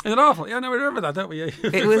triggering me. Isn't it awful? Yeah, no, we remember that, don't we?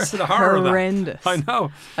 It was the horror horrendous. Of that. I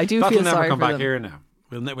know. I do That'll feel never sorry come for back them. here now.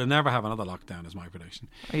 We'll never have another lockdown, is my prediction.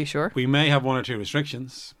 Are you sure? We may have 1 or 2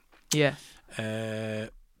 restrictions. Yeah.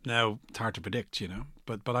 Now, it's hard to predict,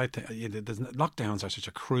 but I think lockdowns are such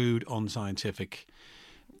a crude, unscientific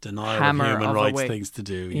denial of human rights things to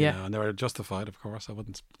do, and they were justified, of course. I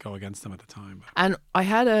wouldn't go against them at the time. And I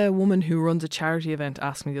had a woman who runs a charity event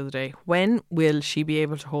ask me the other day, when will she be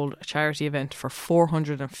able to hold a charity event for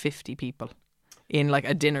 450 people in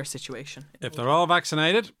a dinner situation? If they're all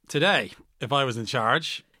vaccinated, today, if I was in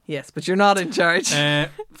charge... Yes, but you're not in charge.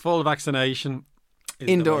 Full vaccination, is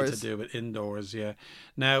the way Indoors. to do it indoors. Yeah.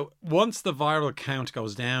 Now, once the viral count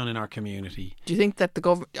goes down in our community, Do you think that the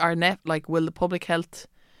will the public health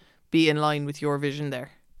be in line with your vision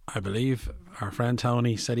there? I believe our friend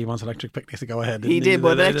Tony said he wants electric picnics to go ahead. He did,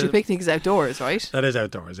 but electric picnic is outdoors, right? That is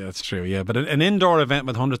outdoors. Yeah, that's true. Yeah, but an indoor event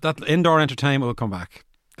with hundreds, that indoor entertainment will come back.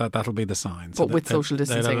 That'll be the sign. But with social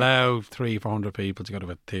distancing. They'll allow 300-400 people to go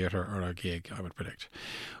to a theatre or a gig, I would predict.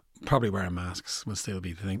 Probably wearing masks will still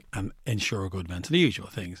be the thing, and ensure good ventilation, the usual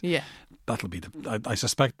things. Yeah. That'll be I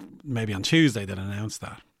suspect maybe on Tuesday they'll announce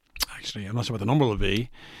that. Actually, I'm not sure what the number will be,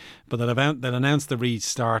 but they'll announce the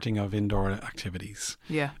restarting of indoor activities.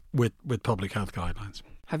 Yeah. With public health guidelines.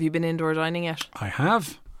 Have you been indoor dining yet? I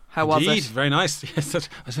have. How was Indeed, it? Very nice. Yes, I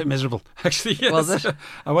was a bit miserable, actually. Yes. Was it?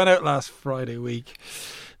 I went out last Friday week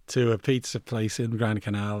to a pizza place in Grand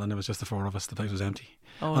Canal, and it was just the four of us. The place was empty.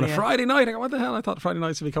 Oh, On a yeah. Friday night, I go, what the hell? I thought Friday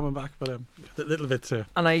nights would be coming back, but a little bit too.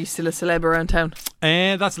 And are you still a celeb around town?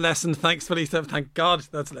 That's lessened, thankfully. Thank God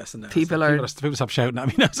that's lessened now. People stop shouting at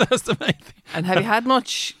me now, so that's the main thing. And have you had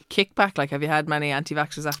much kickback? Like, have you had many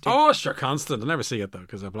anti-vaxxers after you? Oh, sure, constant. I never see it, though,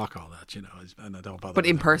 because I block all that, and I don't bother. But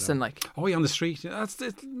in with it, person, you know. like? Oh, yeah, on the street. Yeah, that's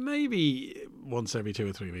it. Maybe once every 2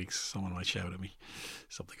 or 3 weeks, someone might shout at me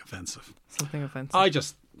something offensive. Something offensive. I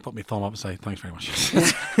just put my thumb up and say, thanks very much.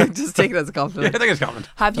 Just take it as a Yeah, compliment. I think it's coming.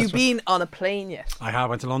 Have you been on a plane yet? I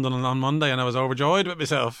went to London on Monday and I was overjoyed with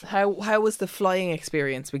myself. How was the flying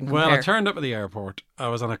experience? We can compare. Well, I turned up at the airport. I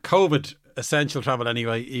was on a COVID essential travel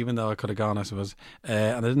anyway, even though I could have gone, I suppose.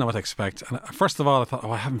 And I didn't know what to expect. And first of all, I thought,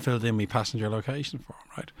 I haven't filled in my passenger location form,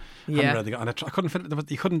 right? Yeah. And I couldn't fill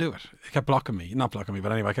it. You couldn't do it. It kept blocking me. Not blocking me,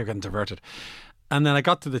 but anyway, I kept getting diverted. And then I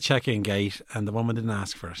got to the check-in gate and the woman didn't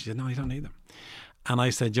ask for it. She said, no, you don't need them. And I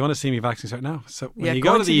said, do you want to see me vaccine cert? No. So when you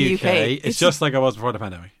go to the UK, it's just like I was before the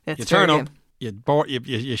pandemic. You turn up,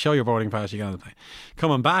 you show your boarding pass, you get on the plane.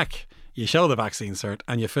 Coming back, you show the vaccine cert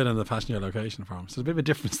and you fill in the passenger location form. So there's a bit of a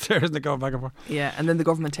difference there, isn't it, going back and forth? Yeah, and then the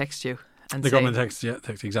government texts you. And The government text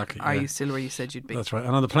exactly. Are you still where you said you'd be? That's right.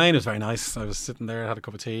 And on the plane, it was very nice. I was sitting there, had a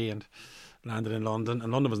cup of tea and landed in London.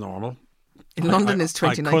 And London was normal. In London is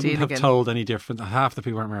 2019 I couldn't have again. told any different. Half the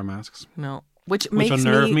people weren't wearing masks. No. Which Which makes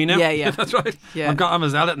unnerved me now. Yeah. That's right. Yeah. I'm a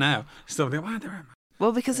zealot now. Still think, why aren't they wearing masks?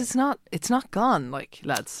 Well, because it's not gone, like,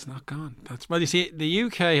 lads. It's not gone. Well, you see, the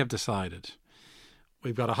UK have decided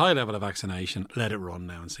we've got a high level of vaccination. Let it run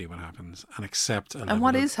now and see what happens, and accept a level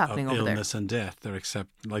what of, is happening of over there? illness and death. They're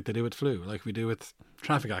like they do with flu, like we do with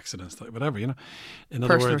traffic accidents, like whatever. In other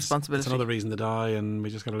Personal words, responsibility. it's another reason to die, and we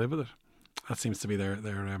just got to live with it. That seems to be their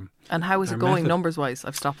And how is their it going method. numbers-wise?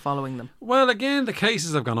 I've stopped following them. Well, again, the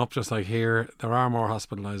cases have gone up just like here. There are more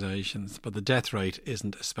hospitalisations, but the death rate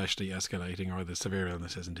isn't especially escalating, or the severe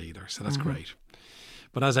illness isn't either. So that's great.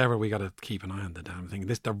 But as ever, we got to keep an eye on the damn thing.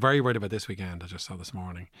 They're very worried about this weekend. I just saw this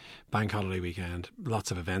morning, bank holiday weekend.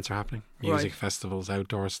 Lots of events are happening: music Right. festivals,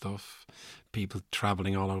 outdoor stuff, people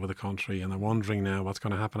travelling all over the country, and they're wondering now what's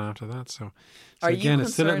going to happen after that. So Are you again,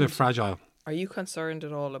 it's still a bit concerned- fragile. Are you concerned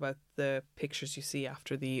at all about the pictures you see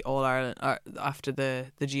after the All Ireland, after the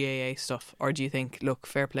GAA stuff, or do you think, look,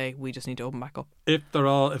 fair play, we just need to open back up?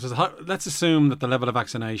 Let's assume that the level of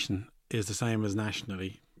vaccination is the same as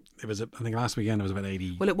nationally. I think last weekend it was about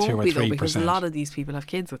 82 Well, it or won't be 3%. though, because a lot of these people have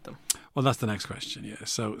kids with them. Well, that's the next question, yeah.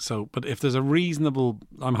 So, but if there's a reasonable,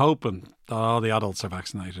 I'm hoping that all the adults are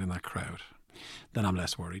vaccinated in that crowd, then I'm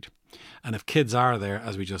less worried. And if kids are there,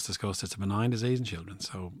 as we just discussed, it's a benign disease in children,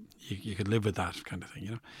 so you could live with that kind of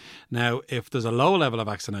thing, Now, if there's a low level of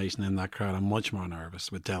vaccination in that crowd, I'm much more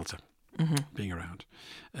nervous with Delta being around,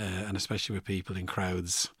 and especially with people in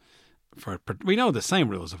crowds. We know the same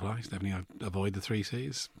rules apply. Stephanie, avoid the 3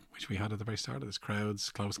 C's, which we had at the very start of this: crowds,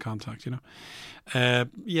 close contact. But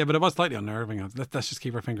it was slightly unnerving. Let's just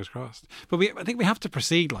keep our fingers crossed. But I think we have to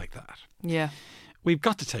proceed like that. Yeah. We've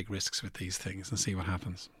got to take risks with these things and see what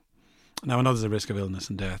happens. Now, I know there's a risk of illness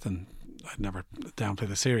and death, and I'd never downplay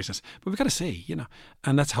the seriousness, but we've got to see,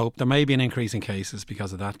 and let's hope there may be an increase in cases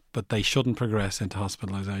because of that, but they shouldn't progress into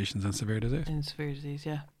hospitalisations and severe disease. In severe disease,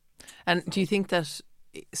 yeah. And do you think that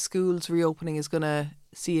schools reopening is going to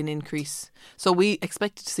see an increase? So we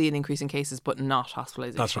expected to see an increase in cases, but not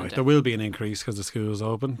hospitalisation. That's right. There will be an increase because the school's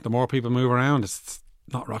open. The more people move around, it's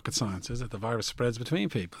not rocket science, is it? The virus spreads between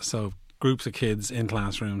people. So groups of kids in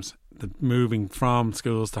classrooms, moving from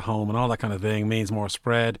schools to home and all that kind of thing means more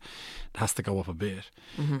spread. It has to go up a bit.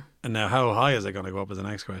 And now how high is it going to go up is the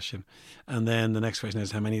next question. And then the next question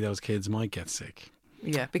is how many of those kids might get sick.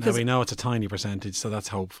 Yeah, because now we know it's a tiny percentage, so that's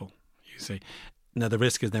hopeful, you see. Now the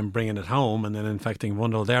risk is then bringing it home and then infecting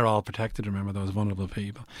vulnerable. They're all protected, remember, those vulnerable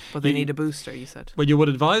people. But they need a booster, you said. Well, you would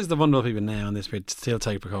advise the vulnerable people now in this period to still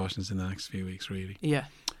take precautions in the next few weeks, really. Yeah.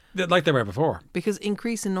 like they were before. Because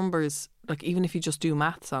increase in numbers, like even if you just do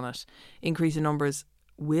maths on it, increase in numbers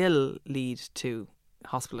will lead to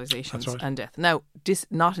hospitalisations and death. Now,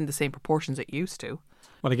 not in the same proportions it used to.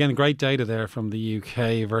 Well, again, great data there from the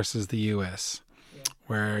UK versus the US,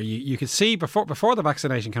 where you could see before the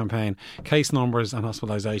vaccination campaign, case numbers and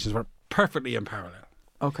hospitalisations were perfectly in parallel.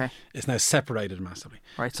 Okay. It's now separated massively.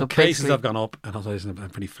 Right. So cases have gone up and hospitalisations have been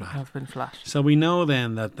pretty flat. Have been flat. So we know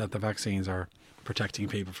then that the vaccines are protecting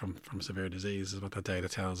people from severe disease, is what that data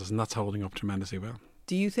tells us, and that's holding up tremendously well.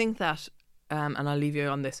 Do you think that, and I'll leave you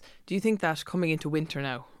on this, do you think that coming into winter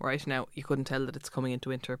now, right now, you couldn't tell that it's coming into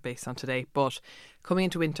winter based on today, but coming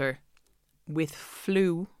into winter with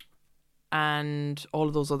flu and all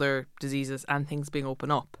of those other diseases and things being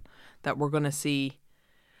open up, that we're going to see,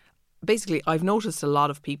 basically I've noticed a lot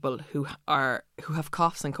of people who have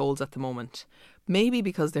coughs and colds at the moment, maybe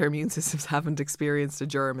because their immune systems haven't experienced a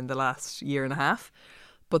germ in the last year and a half,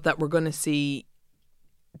 but that we're going to see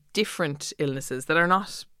different illnesses that are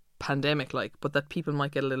not pandemic like, but that people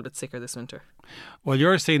might get a little bit sicker this winter. Well,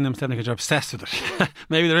 you're seeing them telling you you're obsessed with it.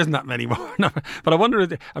 Maybe there isn't that many more. No, but I wonder,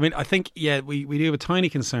 I think, we do have a tiny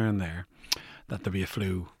concern there that there'll be a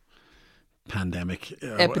flu pandemic.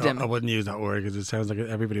 Epidemic. I wouldn't use that word because it sounds like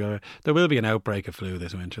everybody. There will be an outbreak of flu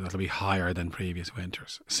this winter that'll be higher than previous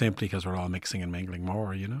winters, simply because we're all mixing and mingling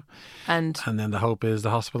more, And then the hope is the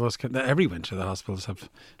hospitals every winter the hospitals have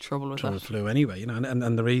trouble with flu anyway,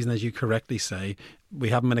 and the reason, as you correctly say, we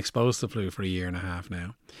haven't been exposed to flu for a year and a half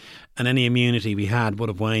now, and any immunity we had would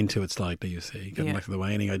have waned to it slightly. You see, getting back to the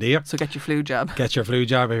waning idea. So get your flu jab. Get your flu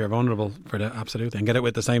jab if you're vulnerable for that, absolutely, and get it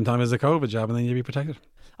with the same time as the COVID jab, and then you'll be protected.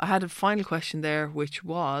 I had a final question there, which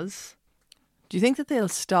was, do you think that they'll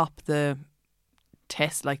stop the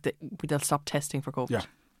test, they'll stop testing for COVID? Yeah.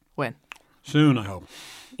 When? Soon, I hope.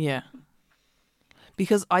 Yeah.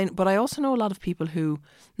 Because I also know a lot of people who,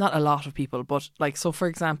 not a lot of people, but so for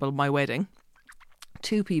example, my wedding,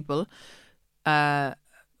 2 people,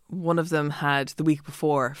 one of them had the week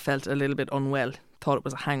before felt a little bit unwell, thought it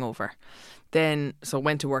was a hangover. Then, so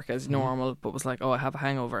went to work as normal, but was like, oh, I have a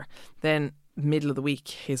hangover. Then, middle of the week,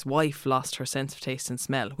 his wife lost her sense of taste and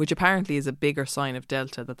smell, which apparently is a bigger sign of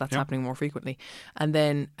Delta, that's happening more frequently. And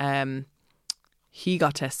then he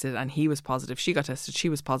got tested and he was positive. She got tested, she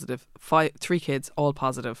was positive. 3 kids, all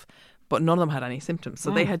positive, but none of them had any symptoms.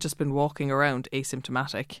 So they had just been walking around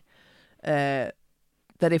asymptomatic. That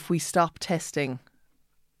if we stop testing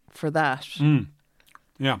for that,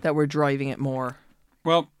 that we're driving it more.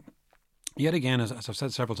 Well, yet again, as I've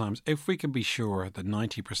said several times, if we can be sure that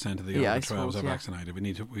 90% of the over 12s are vaccinated,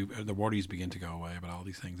 the worries begin to go away about all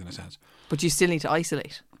these things in a sense. But you still need to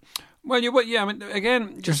isolate. Well,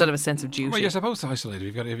 again, just out of a sense of duty. Well, you're supposed to isolate.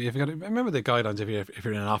 You've got to remember the guidelines. If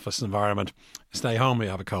you're in an office environment, stay home when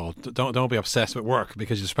you have a cold. Don't be obsessed with work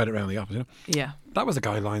because you spread it around the office. Yeah, that was the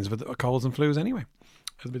guidelines with colds and flus anyway.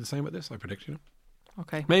 It'll be the same with this, I predict.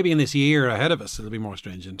 Okay. Maybe in this year ahead of us, it'll be more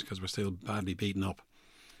stringent because we're still badly beaten up.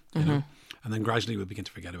 You know? And then gradually we'll begin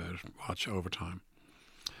to forget about it. Watch over time.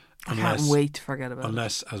 I can't wait to forget about it.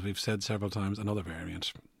 Unless, as we've said several times, another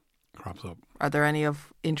variant crops up. Are there any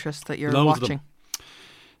of interest that you're Loads watching? Of them.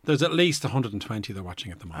 There's at least 120 they're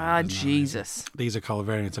watching at the moment. Ah, Jesus. These are called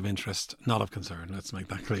variants of interest, not of concern. Let's make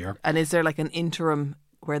that clear. And is there an interim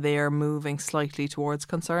where they are moving slightly towards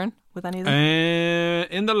concern with any of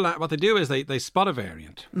them? What they do is they spot a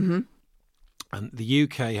variant. Mm-hmm. And the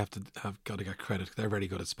UK have got to get credit. They're very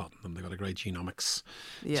good at spotting them. They've got a great genomics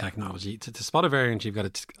technology. To spot a variant, you've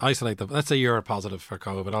got to isolate them. Let's say you're positive for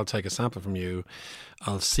COVID. I'll take a sample from you.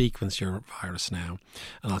 I'll sequence your virus now.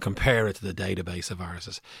 And I'll compare it to the database of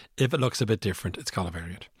viruses. If it looks a bit different, it's called a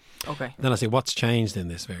variant. Okay. Then I say, what's changed in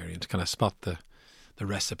this variant? Can I spot the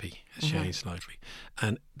recipe has changed slightly,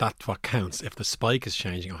 and that's what counts. If the spike is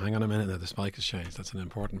changing, hang on a minute, now the spike has changed. That's an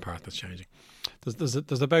important part that's changing.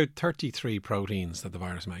 There's about 33 proteins that the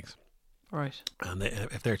virus makes. Right. And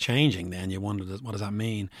if they're changing, then you wonder, what does that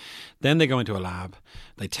mean? Then they go into a lab,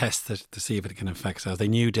 they test it to see if it can infect cells. They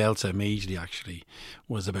knew Delta immediately actually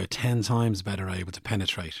was about 10 times better able to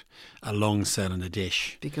penetrate a lung cell in a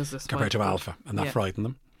dish compared to Alpha, and that frightened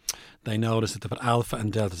them. They noticed that they put Alpha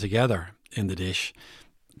and Delta together in the dish,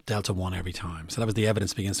 Delta won every time. So that was the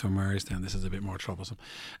evidence begins to emerge then. This is a bit more troublesome.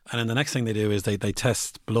 And then the next thing they do is they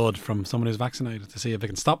test blood from someone who's vaccinated to see if it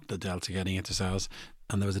can stop the Delta getting into cells,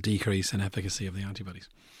 and there was a decrease in efficacy of the antibodies.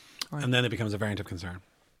 Right. And then it becomes a variant of concern.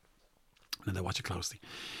 And they watch it closely.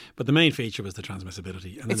 But the main feature was the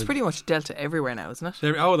transmissibility. And it's pretty much Delta everywhere now, isn't it?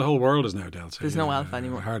 The whole world is now Delta. There's no Alpha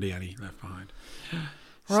anymore. Hardly any left behind.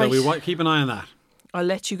 Right. So we keep an eye on that. I'll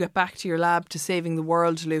let you get back to your lab to saving the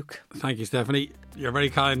world, Luke. Thank you, Stephanie. You're very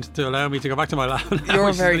kind to allow me to go back to my lab now, You're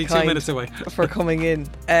which very is only kind 2 minutes away. for coming in.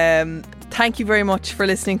 Thank you very much for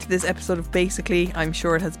listening to this episode of Basically. I'm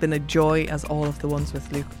sure it has been a joy, as all of the ones with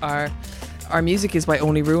Luke are. Our music is by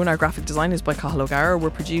Only Ruin. Our graphic design is by Cathal O'Gara.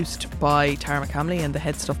 We're produced by Tara McCamley and the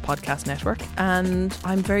Head Stuff Podcast Network. And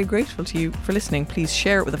I'm very grateful to you for listening. Please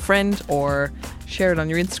share it with a friend or share it on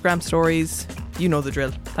your Instagram stories. You know the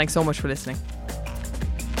drill. Thanks so much for listening.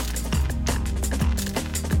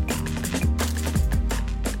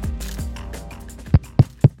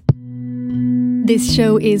 This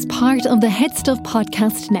show is part of the Head Stuff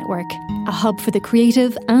Podcast Network, a hub for the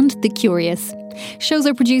creative and the curious. Shows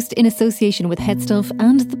are produced in association with Head Stuff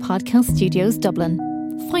and the Podcast Studios Dublin.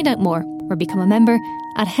 Find out more or become a member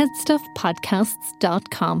at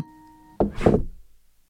headstuffpodcasts.com.